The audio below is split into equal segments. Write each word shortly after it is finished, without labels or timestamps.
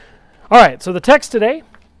All right, so the text today,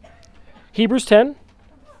 Hebrews 10,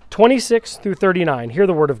 26 through 39. Hear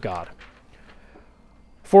the word of God.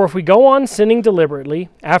 For if we go on sinning deliberately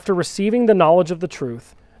after receiving the knowledge of the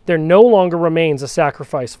truth, there no longer remains a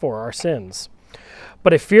sacrifice for our sins,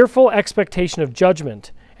 but a fearful expectation of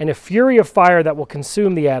judgment and a fury of fire that will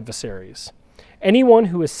consume the adversaries. Anyone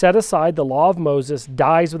who has set aside the law of Moses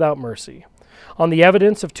dies without mercy, on the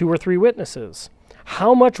evidence of 2 or 3 witnesses.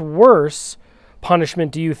 How much worse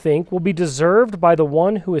punishment do you think will be deserved by the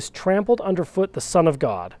one who has trampled underfoot the Son of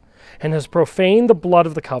God, and has profaned the blood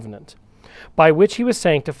of the covenant, by which he was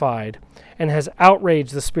sanctified, and has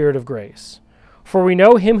outraged the Spirit of grace? For we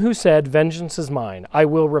know him who said, "Vengeance is mine, I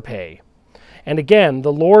will repay." And again,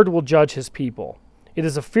 the Lord will judge his people. It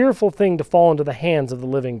is a fearful thing to fall into the hands of the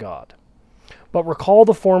living God. But recall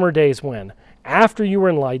the former days when, after you were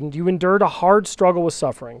enlightened, you endured a hard struggle with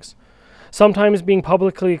sufferings, sometimes being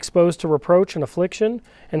publicly exposed to reproach and affliction,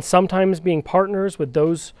 and sometimes being partners with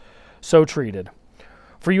those so treated.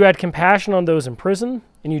 For you had compassion on those in prison,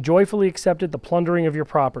 and you joyfully accepted the plundering of your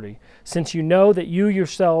property, since you know that you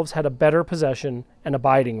yourselves had a better possession, an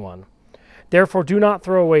abiding one. Therefore do not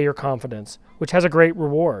throw away your confidence, which has a great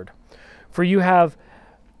reward. For you have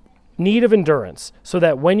need of endurance, so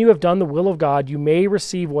that when you have done the will of God, you may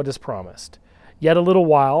receive what is promised. Yet a little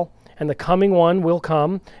while, and the coming one will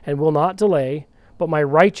come, and will not delay, but my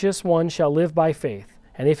righteous one shall live by faith,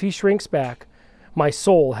 and if he shrinks back, my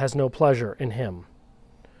soul has no pleasure in him.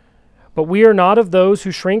 But we are not of those who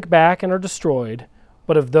shrink back and are destroyed,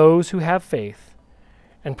 but of those who have faith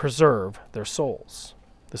and preserve their souls.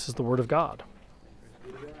 This is the word of God.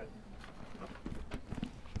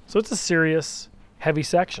 So it's a serious, heavy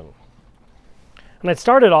section. And I'd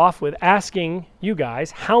started off with asking you guys,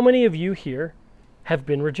 how many of you here have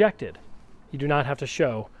been rejected? You do not have to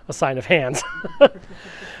show a sign of hands.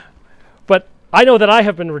 But I know that I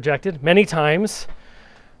have been rejected many times,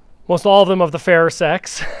 most all of them of the fairer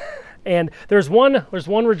sex. And there's one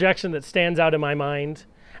rejection that stands out in my mind,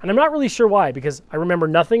 and I'm not really sure why, because I remember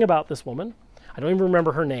nothing about this woman. I don't even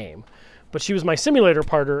remember her name, but she was my simulator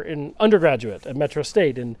partner in undergraduate at Metro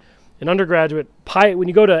State. And in undergraduate, when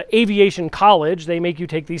you go to aviation college, they make you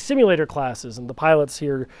take these simulator classes, and the pilots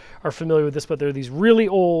here are familiar with this, but they're these really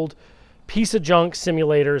old piece of junk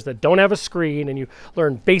simulators that don't have a screen, and you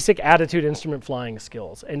learn basic attitude instrument flying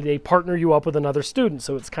skills, and they partner you up with another student.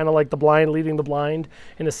 So it's kind of like the blind leading the blind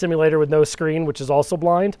in a simulator with no screen, which is also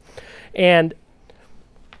blind. And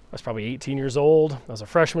I was probably 18 years old. I was a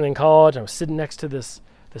freshman in college. I was sitting next to this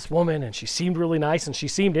woman, and she seemed really nice, and she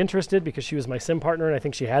seemed interested because she was my sim partner, and I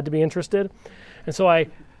think she had to be interested. And so I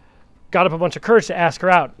got up a bunch of courage to ask her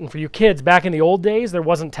out. And for you kids, back in the old days, there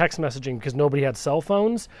wasn't text messaging because nobody had cell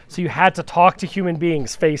phones, so you had to talk to human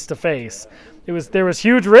beings face to face. There was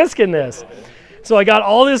huge risk in this. So I got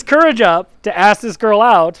all this courage up to ask this girl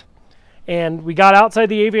out, and we got outside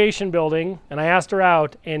the aviation building, and I asked her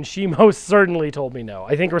out, and she most certainly told me no.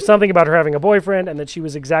 I think there was something about her having a boyfriend and that she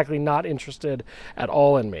was exactly not interested at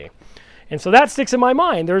all in me. And so that sticks in my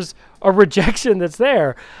mind. There's a rejection that's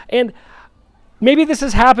there. And maybe this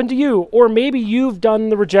has happened to you, or maybe you've done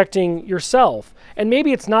the rejecting yourself. And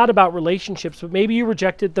maybe it's not about relationships, but maybe you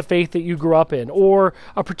rejected the faith that you grew up in, or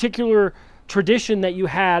a particular tradition that you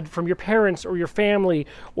had from your parents or your family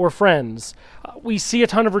or friends. We see a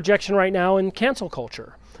ton of rejection right now in cancel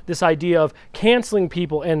culture, this idea of canceling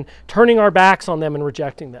people and turning our backs on them and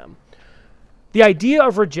rejecting them. The idea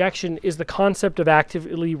of rejection is the concept of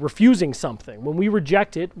actively refusing something. When we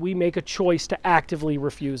reject it, we make a choice to actively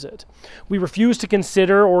refuse it. We refuse to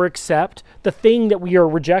consider or accept the thing that we are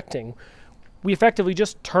rejecting. We effectively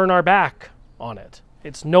just turn our back on it.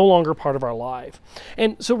 It's no longer part of our life.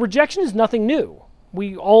 And so rejection is nothing new.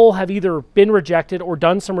 We all have either been rejected or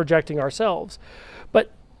done some rejecting ourselves.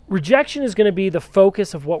 But rejection is going to be the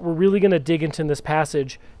focus of what we're really going to dig into in this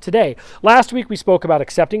passage today. Last week we spoke about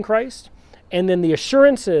accepting Christ, and then the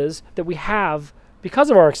assurances that we have because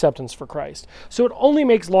of our acceptance for Christ. So it only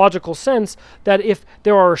makes logical sense that if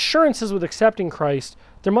there are assurances with accepting Christ,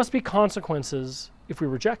 there must be consequences if we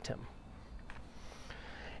reject him.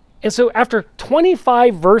 And so after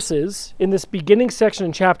 25 verses in this beginning section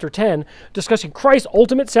in chapter 10, discussing Christ's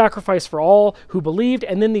ultimate sacrifice for all who believed,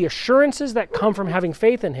 and then the assurances that come from having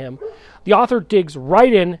faith in him, the author digs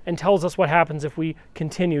right in and tells us what happens if we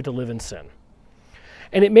continue to live in sin.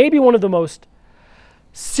 And it may be one of the most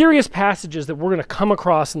serious passages that we're going to come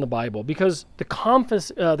across in the Bible, because the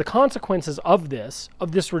consequences of this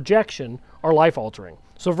rejection are life-altering.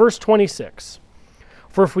 So verse 26,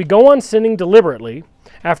 "For if we go on sinning deliberately,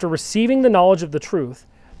 after receiving the knowledge of the truth,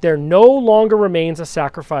 there no longer remains a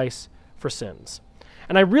sacrifice for sins."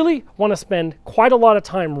 And I really want to spend quite a lot of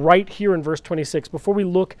time right here in verse 26 before we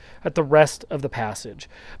look at the rest of the passage,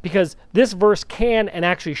 because this verse can and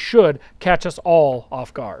actually should catch us all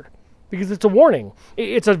off guard, because it's a warning.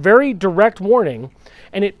 It's a very direct warning,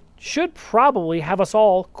 and it should probably have us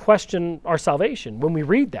all question our salvation when we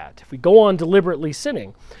read that, if we go on deliberately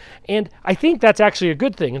sinning. And I think that's actually a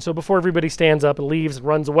good thing. And so before everybody stands up and leaves and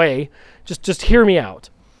runs away, just hear me out.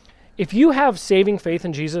 If you have saving faith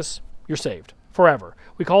in Jesus, you're saved forever.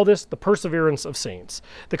 We call this the perseverance of saints.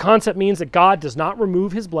 The concept means that God does not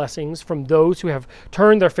remove his blessings from those who have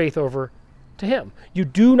turned their faith over to him. You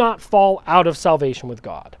do not fall out of salvation with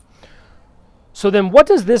God. So then what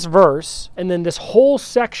does this verse and then this whole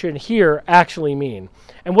section here actually mean?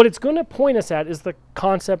 And what it's going to point us at is the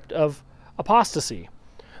concept of apostasy,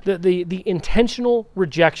 the intentional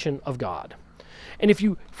rejection of God. And if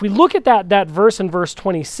we look at that verse in verse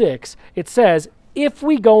 26, it says, if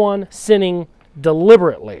we go on sinning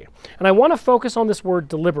deliberately. And I want to focus on this word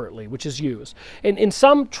deliberately, which is used. In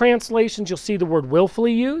some translations, you'll see the word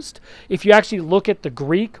willfully used. If you actually look at the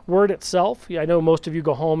Greek word itself, I know most of you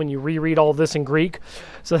go home and you reread all of this in Greek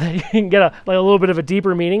so that you can get a little bit of a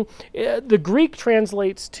deeper meaning. The Greek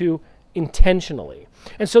translates to intentionally.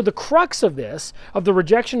 And so the crux of this, of the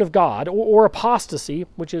rejection of God, or apostasy,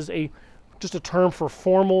 which is just a term for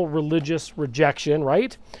formal religious rejection,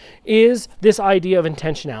 right, is this idea of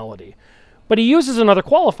intentionality. But he uses another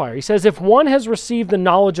qualifier. He says, if one has received the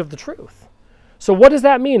knowledge of the truth. So what does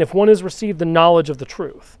that mean, if one has received the knowledge of the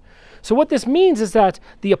truth? So what this means is that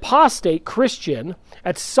the apostate Christian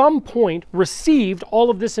at some point received all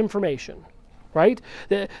of this information, right?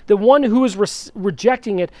 The one who is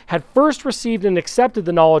rejecting it had first received and accepted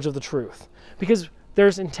the knowledge of the truth, because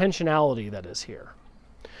there's intentionality that is here.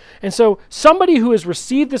 And so somebody who has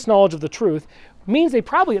received this knowledge of the truth means they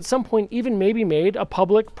probably at some point even maybe made a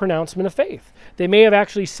public pronouncement of faith. They may have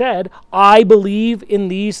actually said, I believe in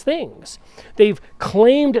these things. They've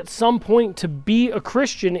claimed at some point to be a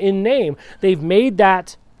Christian in name. They've made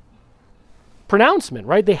that pronouncement,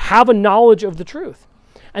 right? They have a knowledge of the truth.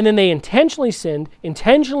 And then they intentionally sinned,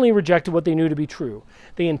 intentionally rejected what they knew to be true.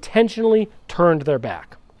 They intentionally turned their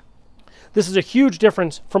back. This is a huge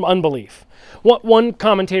difference from unbelief. What one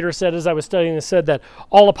commentator said as I was studying this said that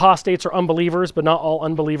all apostates are unbelievers, but not all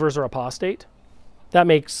unbelievers are apostate. That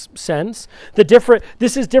makes sense.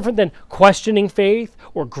 This is different than questioning faith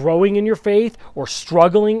or growing in your faith or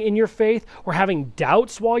struggling in your faith or having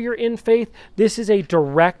doubts while you're in faith. This is a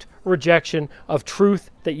direct rejection of truth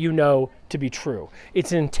that you know to be true.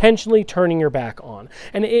 It's intentionally turning your back on.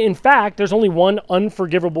 And in fact, there's only one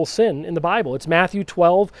unforgivable sin in the Bible. It's Matthew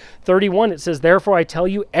 12:31. It says, therefore I tell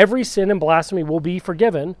you, every sin and blasphemy will be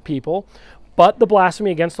forgiven, people, but the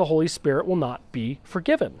blasphemy against the Holy Spirit will not be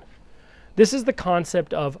forgiven. This is the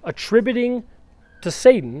concept of attributing to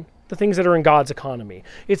Satan the things that are in God's economy.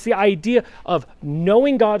 It's the idea of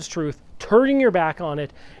knowing God's truth, turning your back on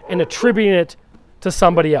it, and attributing it to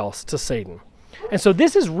somebody else, to Satan. And so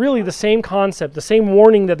this is really the same concept, the same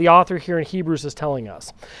warning that the author here in Hebrews is telling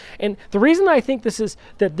us. And the reason I think this is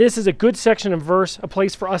a good section of verse, a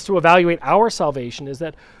place for us to evaluate our salvation, is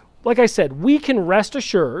that, like I said, we can rest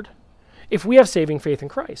assured if we have saving faith in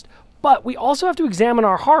Christ. But we also have to examine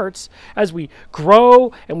our hearts as we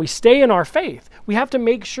grow and we stay in our faith. We have to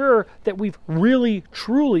make sure that we've really,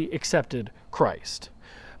 truly accepted Christ.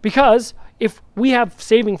 Because if we have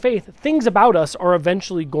saving faith, things about us are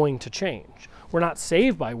eventually going to change. We're not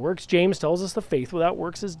saved by works. James tells us the faith without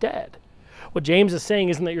works is dead. What James is saying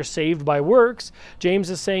isn't that you're saved by works. James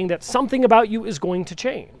is saying that something about you is going to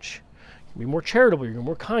change. You're going to be more charitable. You're going to be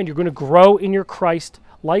more kind. You're going to grow in your Christ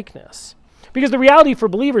likeness. Because the reality for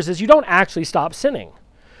believers is you don't actually stop sinning.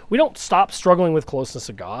 We don't stop struggling with closeness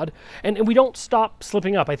to God, and we don't stop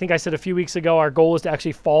slipping up. I think I said a few weeks ago our goal is to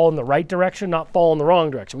actually fall in the right direction, not fall in the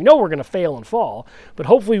wrong direction. We know we're going to fail and fall, but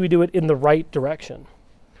hopefully we do it in the right direction.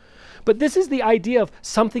 But this is the idea of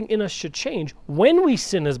something in us should change. When we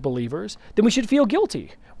sin as believers, then we should feel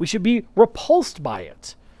guilty. We should be repulsed by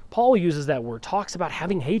it. Paul uses that word, talks about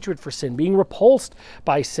having hatred for sin, being repulsed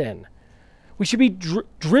by sin. We should be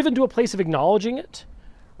driven to a place of acknowledging it,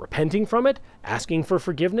 repenting from it, asking for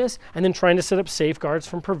forgiveness, and then trying to set up safeguards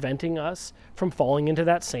from preventing us from falling into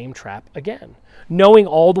that same trap again, knowing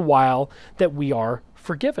all the while that we are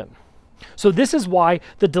forgiven. So this is why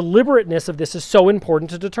the deliberateness of this is so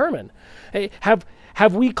important to determine.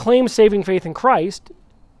 Have we claimed saving faith in Christ,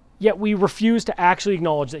 yet we refuse to actually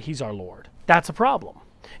acknowledge that he's our Lord? That's a problem.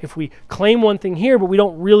 If we claim one thing here, but we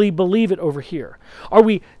don't really believe it over here. Are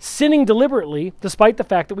we sinning deliberately, despite the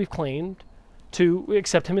fact that we've claimed to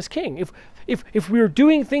accept him as king. If we're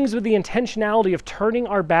doing things with the intentionality of turning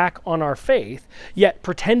our back on our faith, yet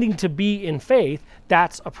pretending to be in faith,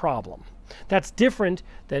 that's a problem. That's different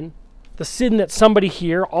than the sin that somebody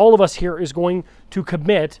here, all of us here, is going to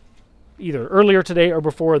commit either earlier today or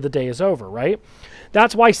before the day is over, right?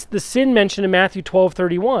 That's why the sin mentioned in Matthew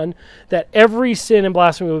 12:31, that every sin and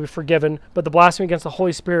blasphemy will be forgiven, but the blasphemy against the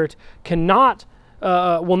Holy Spirit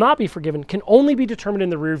will not be forgiven, can only be determined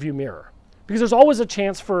in the rearview mirror. Because there's always a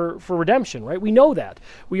chance for redemption, right? We know that.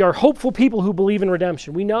 We are hopeful people who believe in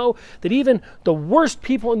redemption. We know that even the worst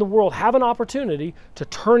people in the world have an opportunity to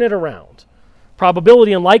turn it around.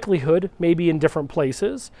 Probability and likelihood may be in different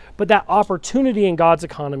places, but that opportunity in God's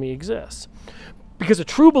economy exists. Because a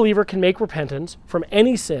true believer can make repentance from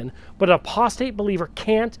any sin, but an apostate believer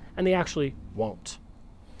can't, and they actually won't.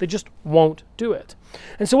 They just won't do it.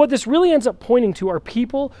 And so what this really ends up pointing to are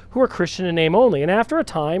people who are Christian in name only. And after a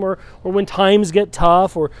time, or when times get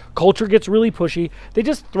tough, or culture gets really pushy, they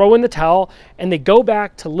just throw in the towel and they go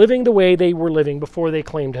back to living the way they were living before they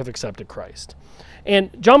claimed to have accepted Christ.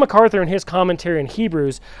 And John MacArthur, in his commentary in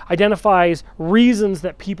Hebrews, identifies reasons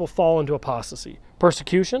that people fall into apostasy: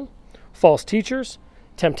 persecution, false teachers,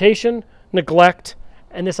 temptation, neglect,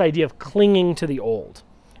 and this idea of clinging to the old.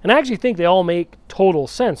 And I actually think they all make total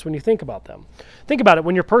sense when you think about them. Think about it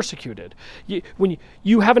when you're persecuted. When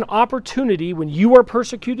you have an opportunity, when you are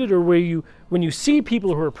persecuted, or when you see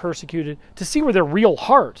people who are persecuted, to see where their real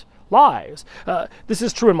heart lies. This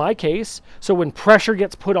is true in my case. So when pressure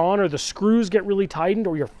gets put on, or the screws get really tightened,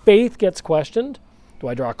 or your faith gets questioned, do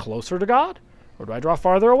I draw closer to God, or do I draw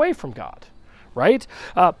farther away from God? Right?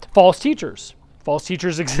 False teachers. False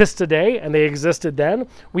teachers exist today, and they existed then.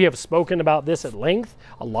 We have spoken about this at length.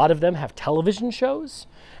 A lot of them have television shows,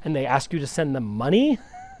 and they ask you to send them money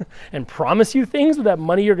and promise you things with that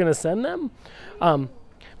money you're going to send them.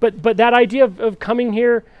 But that idea of coming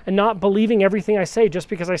here and not believing everything I say just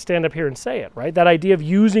because I stand up here and say it, right? That idea of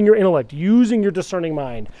using your intellect, using your discerning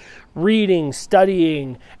mind, reading,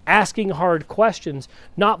 studying, asking hard questions,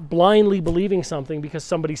 not blindly believing something because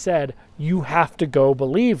somebody said, you have to go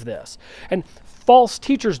believe this. And false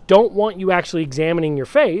teachers don't want you actually examining your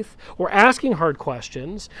faith or asking hard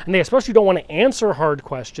questions, and they especially don't want to answer hard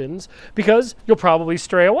questions because you'll probably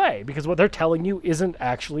stray away because what they're telling you isn't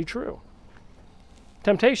actually true.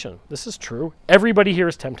 Temptation. This is true. Everybody here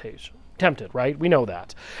is tempted, right? We know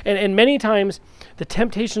that. And many times the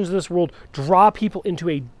temptations of this world draw people into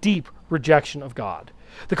a deep rejection of God.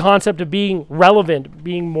 The concept of being relevant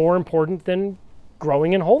being more important than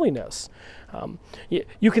growing in holiness.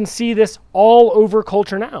 You can see this all over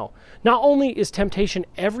culture now. Not only is temptation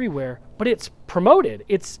everywhere, but it's promoted,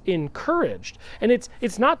 it's encouraged. And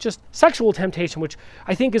it's not just sexual temptation, which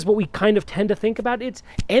I think is what we kind of tend to think about. It's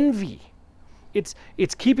envy.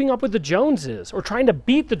 It's keeping up with the Joneses or trying to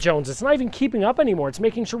beat the Joneses. It's not even keeping up anymore. It's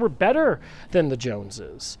making sure we're better than the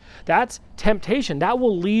Joneses. That's temptation. That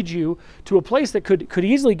will lead you to a place that could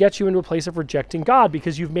easily get you into a place of rejecting God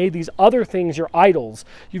because you've made these other things your idols.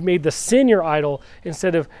 You've made the sin your idol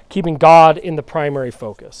instead of keeping God in the primary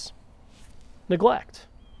focus. Neglect.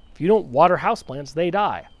 If you don't water houseplants, they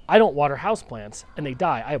die. I don't water houseplants and they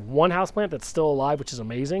die. I have one houseplant that's still alive, which is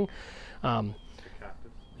amazing.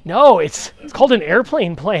 No, it's called an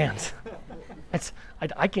airplane plant.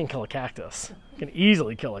 I can kill a cactus. I can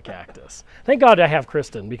easily kill a cactus. Thank God I have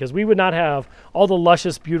Kristen, because we would not have all the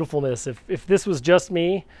luscious beautifulness. If this was just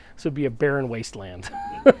me, this would be a barren wasteland.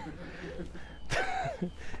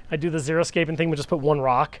 I do the xeriscaping thing. We just put one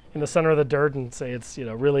rock in the center of the dirt and say it's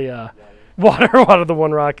really water the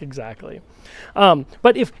one rock, exactly.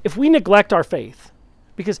 But if we neglect our faith,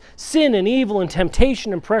 because sin and evil and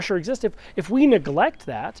temptation and pressure exist. If we neglect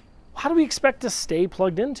that, how do we expect to stay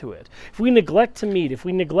plugged into it? If we neglect to meet, if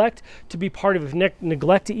we neglect to be part of it, if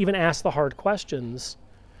neglect to even ask the hard questions,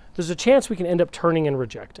 there's a chance we can end up turning and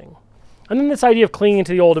rejecting. And then this idea of clinging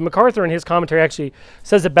to the old, and MacArthur in his commentary actually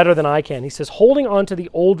says it better than I can. He says, holding on to the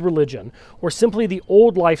old religion or simply the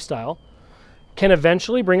old lifestyle can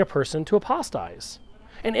eventually bring a person to apostatize.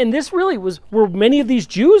 And this really was where many of these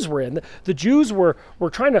Jews were in. The Jews were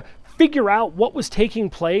trying to figure out what was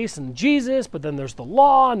taking place in Jesus, but then there's the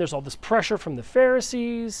law, and there's all this pressure from the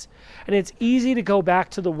Pharisees. And it's easy to go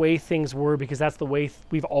back to the way things were because that's the way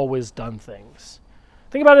we've always done things.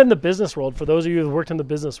 Think about it in the business world, for those of you who worked in the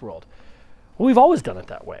business world. Well, we've always done it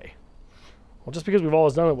that way. Well, just because we've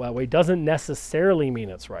always done it that way doesn't necessarily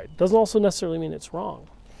mean it's right. It doesn't also necessarily mean it's wrong.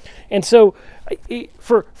 And so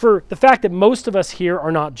for the fact that most of us here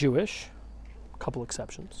are not Jewish, a couple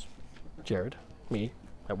exceptions, Jared, me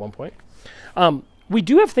at one point, we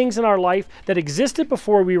do have things in our life that existed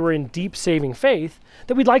before we were in deep saving faith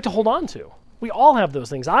that we'd like to hold on to. We all have those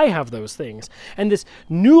things. I have those things. And this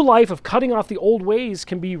new life of cutting off the old ways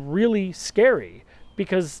can be really scary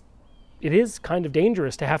because it is kind of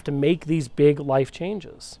dangerous to have to make these big life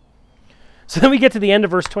changes. So then we get to the end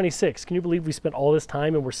of verse 26. Can you believe we spent all this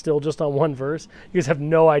time and we're still just on one verse? You guys have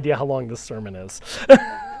no idea how long this sermon is.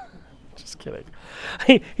 Just kidding.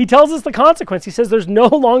 He tells us the consequence. He says there's no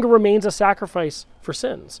longer remains a sacrifice for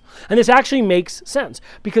sins. And this actually makes sense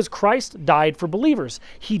because Christ died for believers.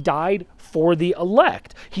 He died for the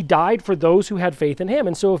elect. He died for those who had faith in him.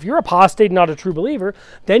 And so if you're apostate and not a true believer,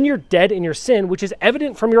 then you're dead in your sin, which is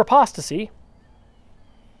evident from your apostasy.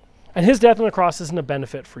 And his death on the cross isn't a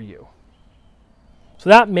benefit for you. So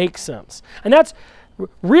that makes sense. And that's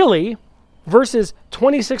really verses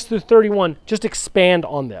 26 through 31 just expand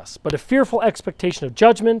on this. But a fearful expectation of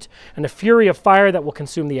judgment and a fury of fire that will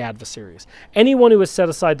consume the adversaries. Anyone who has set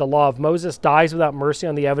aside the law of Moses dies without mercy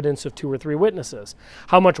on the evidence of 2 or 3 witnesses.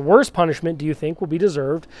 How much worse punishment do you think will be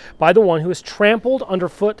deserved by the one who has trampled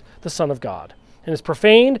underfoot the Son of God and has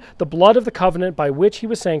profaned the blood of the covenant by which he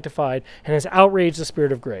was sanctified and has outraged the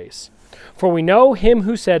Spirit of grace? For we know him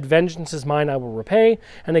who said, vengeance is mine, I will repay,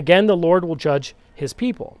 and again the Lord will judge his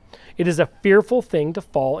people. It is a fearful thing to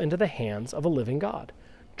fall into the hands of a living God.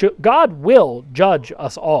 God will judge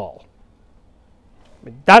us all. I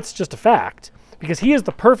mean, that's just a fact, because he is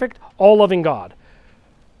the perfect, all-loving God.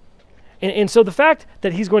 And so the fact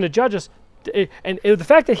that he's going to judge us, and the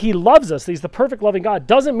fact that he loves us, that he's the perfect, loving God,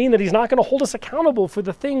 doesn't mean that he's not going to hold us accountable for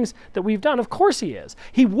the things that we've done. Of course he is.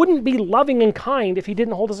 He wouldn't be loving and kind if he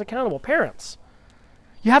didn't hold us accountable. Parents,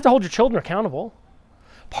 you have to hold your children accountable.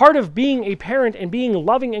 Part of being a parent and being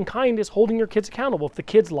loving and kind is holding your kids accountable. If the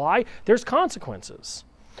kids lie, there's consequences.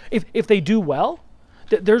 If they do well,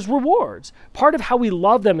 there's rewards. Part of how we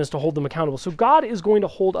love them is to hold them accountable. So God is going to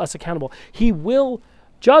hold us accountable. He will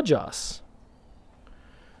judge us.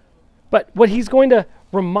 But what he's going to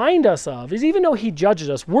remind us of is even though he judges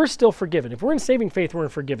us, we're still forgiven. If we're in saving faith, we're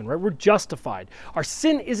forgiven, right? We're justified. Our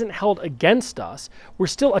sin isn't held against us. We're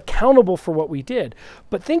still accountable for what we did.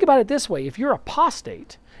 But think about it this way. If you're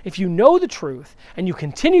apostate, if you know the truth and you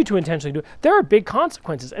continue to intentionally do it, there are big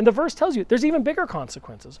consequences. And the verse tells you there's even bigger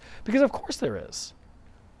consequences because of course there is.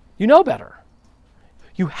 You know better.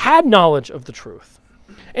 You had knowledge of the truth.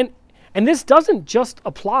 And this doesn't just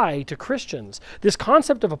apply to Christians. This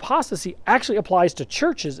concept of apostasy actually applies to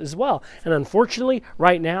churches as well. And unfortunately,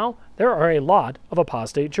 right now, there are a lot of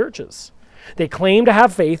apostate churches. They claim to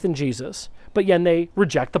have faith in Jesus, but yet they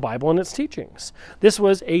reject the Bible and its teachings. This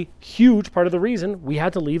was a huge part of the reason we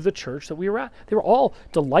had to leave the church that we were at. They were all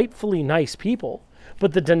delightfully nice people,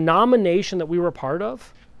 but the denomination that we were part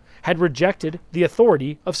of had rejected the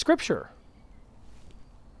authority of Scripture.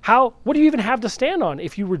 What do you even have to stand on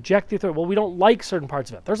if you reject the authority? Well, we don't like certain parts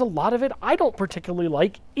of it. There's a lot of it I don't particularly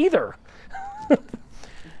like either.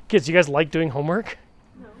 Kids, you guys like doing homework?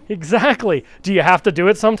 No. Exactly. Do you have to do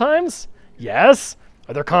it sometimes? Yes.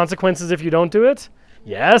 Are there consequences if you don't do it?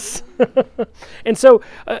 Yes. And so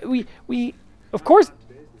we of course,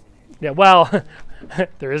 yeah, well,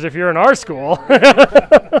 there is if you're in our school.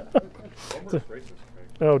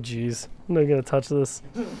 Oh, geez. I'm not going to touch this.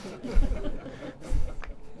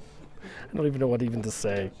 I don't even know what even to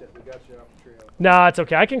say. Nah, it's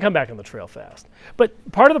okay. I can come back on the trail fast. But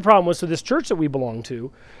part of the problem was, so this church that we belonged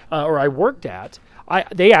to, or I worked at,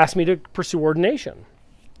 they asked me to pursue ordination,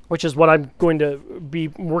 which is what I'm going to be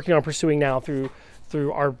working on pursuing now through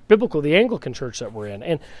our the Anglican church that we're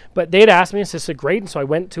in. But they had asked me, and said, great. And so I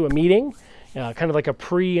went to a meeting, kind of like a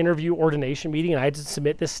pre-interview ordination meeting, and I had to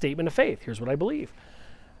submit this statement of faith. Here's what I believe.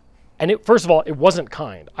 And first of all, it wasn't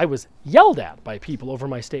kind. I was yelled at by people over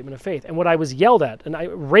my statement of faith. And what I was yelled at, and I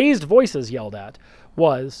raised voices yelled at,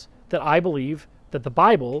 was that I believe that the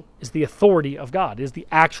Bible is the authority of God, is the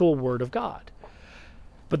actual word of God.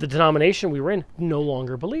 But the denomination we were in no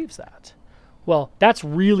longer believes that. Well, that's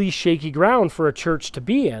really shaky ground for a church to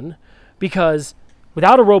be in, because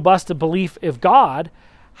without a robust belief of God,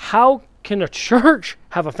 how can a church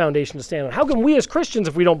have a foundation to stand on? How can we as Christians,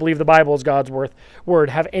 if we don't believe the Bible is God's word,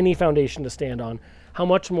 have any foundation to stand on? How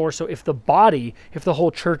much more so if the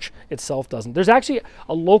whole church itself doesn't? There's actually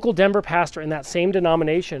a local Denver pastor in that same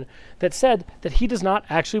denomination that said that he does not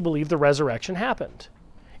actually believe the resurrection happened.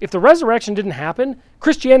 If the resurrection didn't happen,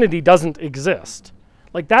 Christianity doesn't exist.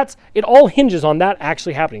 It all hinges on that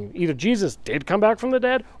actually happening. Either Jesus did come back from the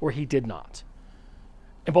dead or he did not.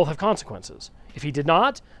 And both have consequences. If he did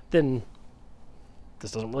not, then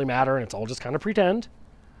this doesn't really matter and it's all just kind of pretend.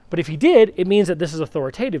 But if he did, it means that this is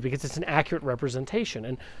authoritative because it's an accurate representation.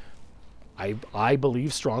 And I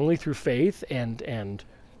believe strongly through faith and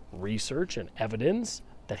research and evidence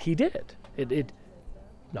that he did.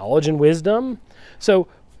 knowledge and wisdom. So,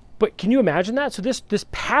 but can you imagine that? So this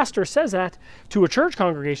pastor says that to a church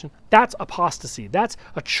congregation. That's apostasy. That's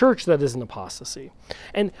a church that is an apostasy.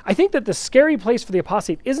 And I think that the scary place for the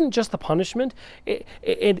apostate isn't just the punishment.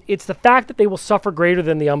 It's the fact that they will suffer greater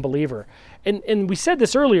than the unbeliever. And we said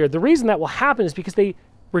this earlier. The reason that will happen is because they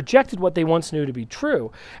rejected what they once knew to be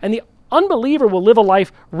true. And the unbeliever will live a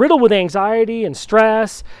life riddled with anxiety and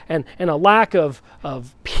stress and a lack of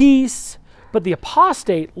peace. But the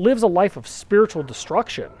apostate lives a life of spiritual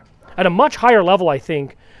destruction at a much higher level, I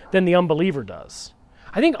think, than the unbeliever does.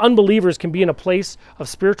 I think unbelievers can be in a place of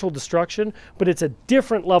spiritual destruction, but it's a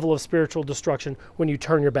different level of spiritual destruction when you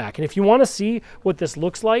turn your back. And if you want to see what this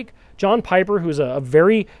looks like, John Piper, who's a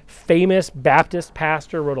very famous Baptist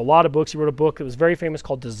pastor, wrote a lot of books. He wrote a book that was very famous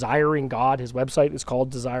called Desiring God. His website is called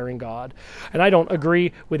Desiring God. And I don't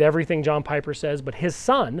agree with everything John Piper says, but his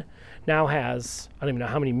son now has, I don't even know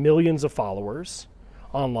how many millions of followers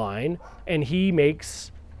online, and he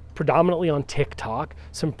makes, predominantly on TikTok,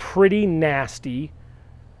 some pretty nasty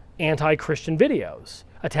anti-Christian videos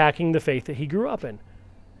attacking the faith that he grew up in.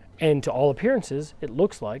 And to all appearances, it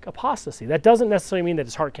looks like apostasy. That doesn't necessarily mean that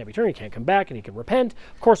his heart can't be turned, he can't come back, and he can repent.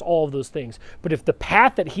 Of course, all of those things. But if the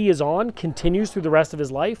path that he is on continues through the rest of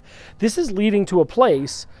his life, this is leading to a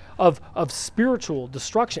place of spiritual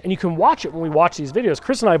destruction. And you can watch it when we watch these videos.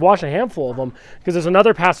 Chris and I have watched a handful of them because there's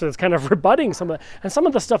another pastor that's kind of rebutting some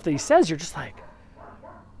of the stuff that he says. You're just like,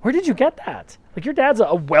 where did you get that? Like, your dad's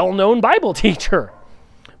a well-known Bible teacher.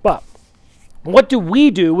 But what do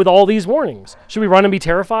we do with all these warnings? Should we run and be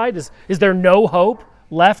terrified? Is there no hope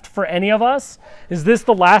left for any of us? Is this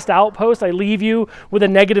the last outpost? I leave you with a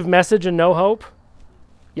negative message and no hope?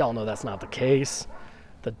 Y'all know that's not the case.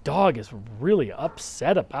 The dog is really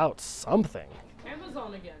upset about something.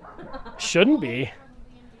 Amazon again. Shouldn't be.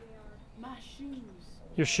 My shoes.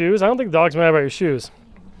 Your shoes? I don't think the dog's mad about your shoes.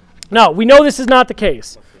 No, we know this is not the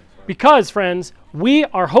case. Because, friends, we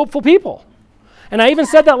are hopeful people. And I even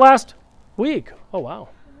said that last week. Oh, wow.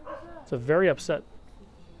 It's a very upset.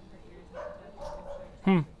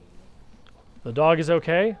 The dog is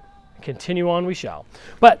okay. Continue on we shall.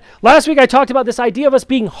 But last week I talked about this idea of us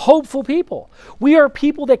being hopeful people. We are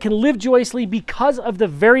people that can live joyously because of the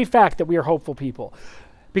very fact that we are hopeful people.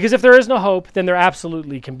 Because if there is no hope, then there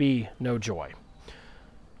absolutely can be no joy.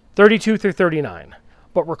 32 through 39.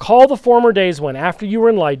 But recall the former days when, after you were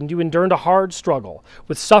enlightened, you endured a hard struggle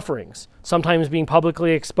with sufferings, sometimes being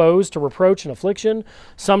publicly exposed to reproach and affliction,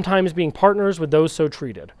 sometimes being partners with those so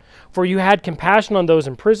treated. For you had compassion on those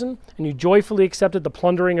in prison, and you joyfully accepted the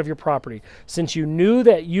plundering of your property, since you knew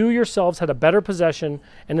that you yourselves had a better possession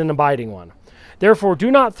and an abiding one. Therefore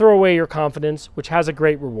do not throw away your confidence, which has a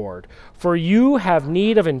great reward. For you have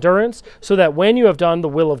need of endurance, so that when you have done the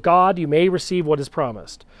will of God, you may receive what is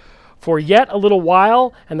promised. For yet a little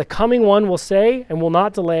while, and the coming one will say, and will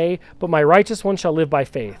not delay, but my righteous one shall live by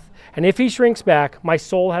faith. And if he shrinks back, my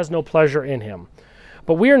soul has no pleasure in him.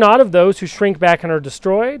 But we are not of those who shrink back and are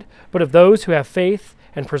destroyed, but of those who have faith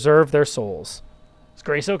and preserve their souls. Is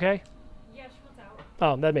Grace okay? Yeah, she wants out.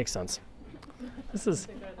 Oh, that makes sense. This is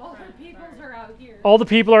All her peoples are out here. all the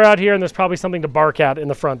people are out here, and there's probably something to bark at in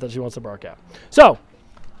the front that she wants to bark at. So,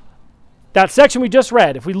 that section we just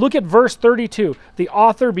read, if we look at verse 32, the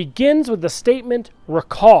author begins with the statement,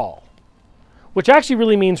 recall, which actually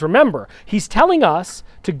really means remember. He's telling us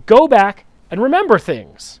to go back and remember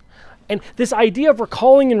things. And this idea of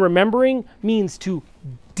recalling and remembering means to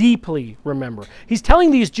deeply remember. He's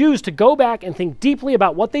telling these Jews to go back and think deeply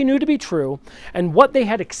about what they knew to be true and what they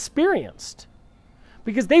had experienced.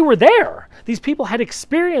 Because they were there. These people had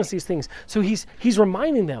experienced these things. So he's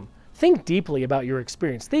reminding them, think deeply about your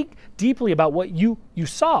experience. Think deeply about what you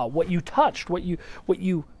saw, what you touched, what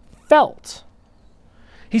you felt.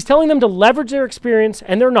 He's telling them to leverage their experience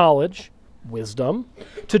and their knowledge, wisdom,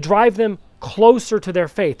 to drive them closer to their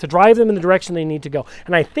faith, to drive them in the direction they need to go.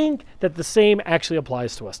 And I think that the same actually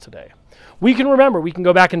applies to us today. We can remember, we can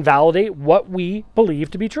go back and validate what we believe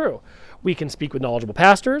to be true. We can speak with knowledgeable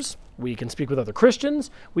pastors. We can speak with other Christians.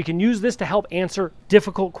 We can use this to help answer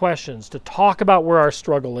difficult questions, to talk about where our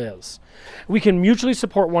struggle is. We can mutually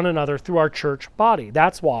support one another through our church body.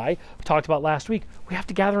 That's why we talked about last week, we have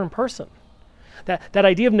to gather in person. That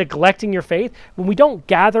idea of neglecting your faith, when we don't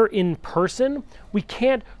gather in person, we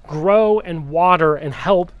can't grow and water and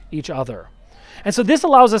help each other. And so this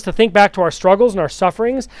allows us to think back to our struggles and our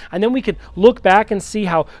sufferings, and then we can look back and see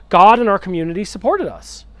how God and our community supported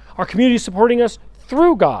us. Our community supporting us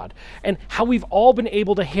through God, and how we've all been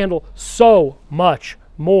able to handle so much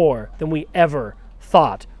more than we ever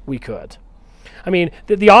thought we could. I mean,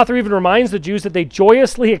 the author even reminds the Jews that they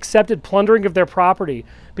joyously accepted plundering of their property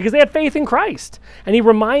because they had faith in Christ. And he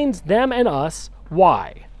reminds them and us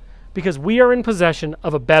why. Because we are in possession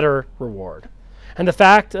of a better reward. And the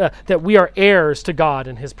fact that we are heirs to God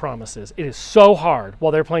and his promises. It is so hard,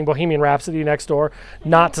 while they're playing Bohemian Rhapsody next door,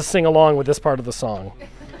 not to sing along with this part of the song.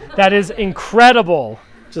 That is incredible.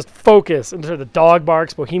 Just focus into the dog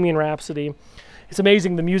barks, Bohemian Rhapsody. It's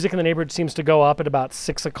amazing. The music in the neighborhood seems to go up at about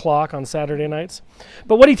 6 o'clock on Saturday nights.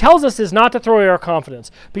 But what he tells us is not to throw away our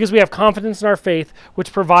confidence, because we have confidence in our faith,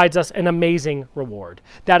 which provides us an amazing reward.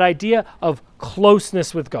 That idea of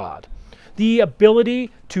closeness with God, the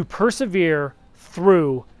ability to persevere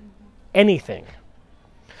through anything.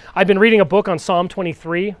 I've been reading a book on Psalm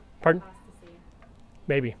 23. Pardon?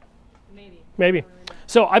 Maybe.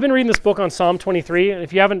 So I've been reading this book on Psalm 23, and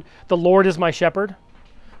if you haven't, The Lord is my shepherd.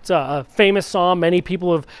 It's a famous psalm. Many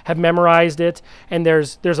people have memorized it. And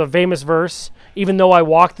there's a famous verse. Even though I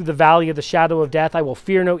walk through the valley of the shadow of death, I will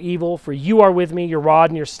fear no evil, for you are with me, your rod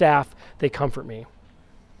and your staff, they comfort me.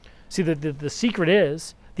 See, the secret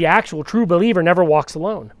is the actual true believer never walks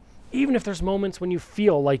alone, even if there's moments when you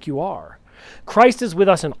feel like you are. Christ is with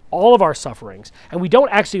us in all of our sufferings, and we don't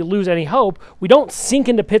actually lose any hope. We don't sink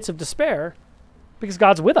into pits of despair because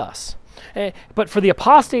God's with us. But for the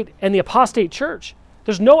apostate and the apostate church,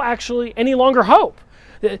 there's no actually any longer hope.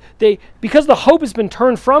 Because the hope has been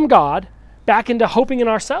turned from God back into hoping in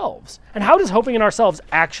ourselves. And how does hoping in ourselves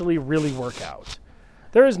actually really work out?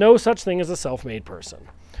 There is no such thing as a self-made person.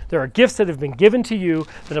 There are gifts that have been given to you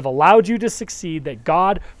that have allowed you to succeed, that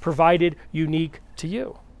God provided unique to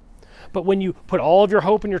you. But when you put all of your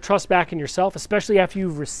hope and your trust back in yourself, especially after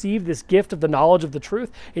you've received this gift of the knowledge of the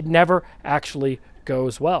truth, it never actually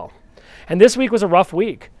goes well. And this week was a rough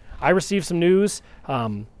week. I received some news.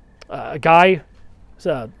 A guy,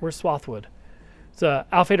 where's Swathwood? It's an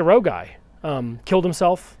Alpha Theta Rho guy. Killed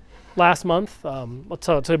himself last month. I'll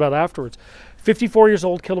tell you about it afterwards. 54 years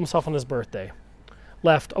old, killed himself on his birthday.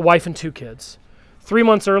 Left a wife and 2 kids. 3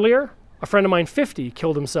 months earlier, a friend of mine, 50,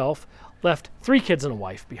 killed himself, left 3 kids and a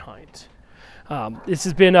wife behind. This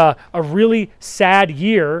has been a really sad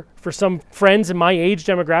year for some friends in my age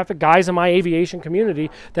demographic, guys in my aviation community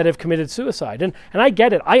that have committed suicide. And I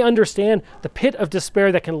get it. I understand the pit of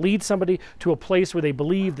despair that can lead somebody to a place where they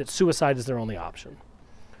believe that suicide is their only option.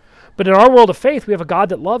 But in our world of faith, we have a God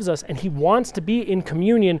that loves us, and he wants to be in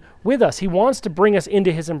communion with us. He wants to bring us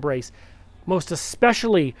into his embrace, most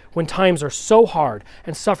especially when times are so hard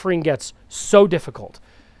and suffering gets so difficult.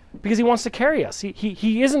 Because he wants to carry us.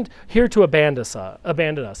 He isn't here to abandon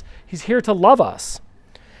us. He's here to love us.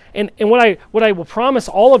 And what I will promise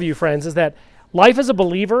all of you, friends, is that life as a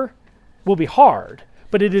believer will be hard,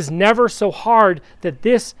 but it is never so hard that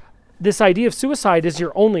this idea of suicide is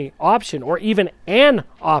your only option or even an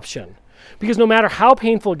option. Because no matter how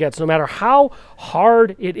painful it gets, no matter how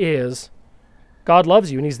hard it is, God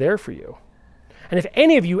loves you and he's there for you. And if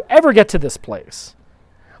any of you ever get to this place,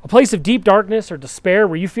 a place of deep darkness or despair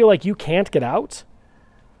where you feel like you can't get out,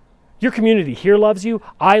 your community here loves you,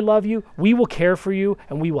 I love you, we will care for you,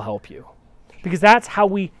 and we will help you. Because that's how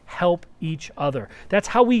we help each other. That's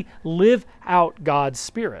how we live out God's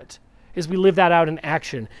Spirit, is we live that out in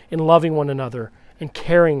action, in loving one another and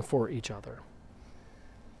caring for each other.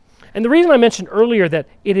 And the reason I mentioned earlier that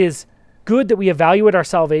it is good that we evaluate our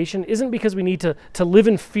salvation isn't because we need to live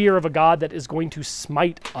in fear of a God that is going to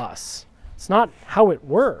smite us. It's not how it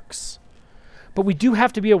works. But we do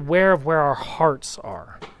have to be aware of where our hearts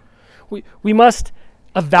are. We must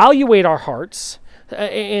evaluate our hearts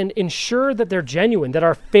and ensure that they're genuine, that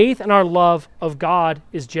our faith and our love of God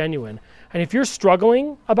is genuine. And if you're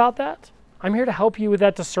struggling about that, I'm here to help you with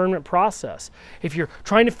that discernment process. If you're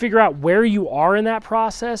trying to figure out where you are in that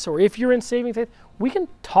process, or if you're in saving faith, we can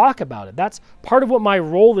talk about it. That's part of what my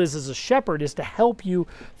role is as a shepherd, is to help you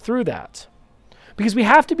through that. Because we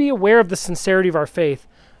have to be aware of the sincerity of our faith,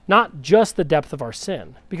 not just the depth of our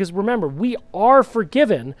sin. Because remember, we are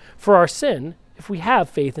forgiven for our sin if we have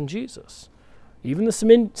faith in Jesus. Even the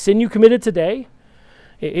sin you committed today,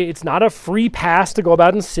 it's not a free pass to go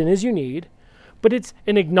about and sin as you need, but it's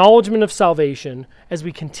an acknowledgement of salvation as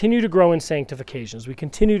we continue to grow in sanctification, as we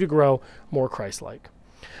continue to grow more Christ-like.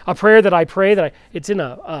 A prayer that I pray, it's in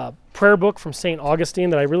a prayer book from St. Augustine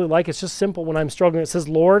that I really like. It's just simple when I'm struggling. It says,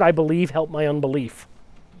 Lord, I believe, help my unbelief.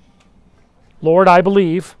 Lord, I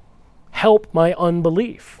believe, help my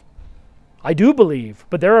unbelief. I do believe,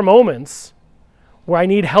 but there are moments where I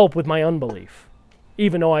need help with my unbelief,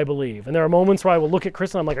 even though I believe. And there are moments where I will look at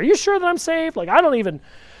Chris and I'm like, are you sure that I'm saved? Like, I don't even...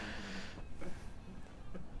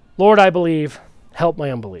 Lord, I believe, help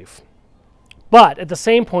my unbelief. But at the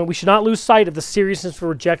same point, we should not lose sight of the seriousness of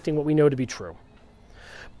rejecting what we know to be true.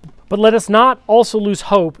 But let us not also lose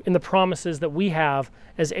hope in the promises that we have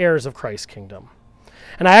as heirs of Christ's kingdom.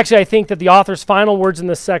 And I think that the author's final words in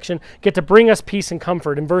this section get to bring us peace and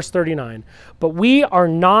comfort in verse 39. But we are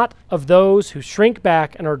not of those who shrink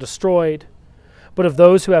back and are destroyed, but of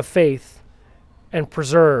those who have faith and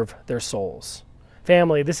preserve their souls.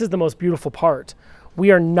 Family, this is the most beautiful part.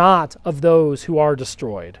 We are not of those who are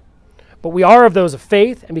destroyed, but we are of those of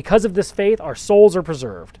faith, and because of this faith, our souls are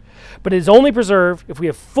preserved. But it is only preserved if we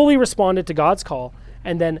have fully responded to God's call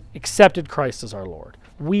and then accepted Christ as our Lord.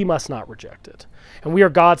 We must not reject it. And we are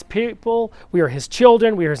God's people. We are his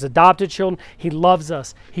children. We are his adopted children. He loves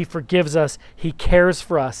us. He forgives us. He cares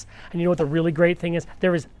for us. And you know what the really great thing is?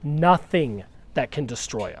 There is nothing that can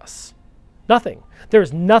destroy us. Nothing. There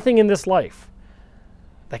is nothing in this life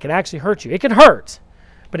that can actually hurt you. It can hurt,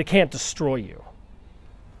 but it can't destroy you.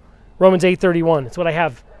 Romans 8:31. It's what I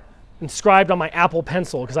have inscribed on my Apple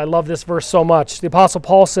Pencil because I love this verse so much. The Apostle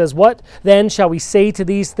Paul says, "What then shall we say to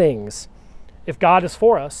these things? If God is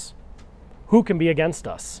for us, who can be against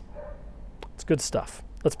us?" It's good stuff.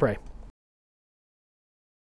 Let's pray.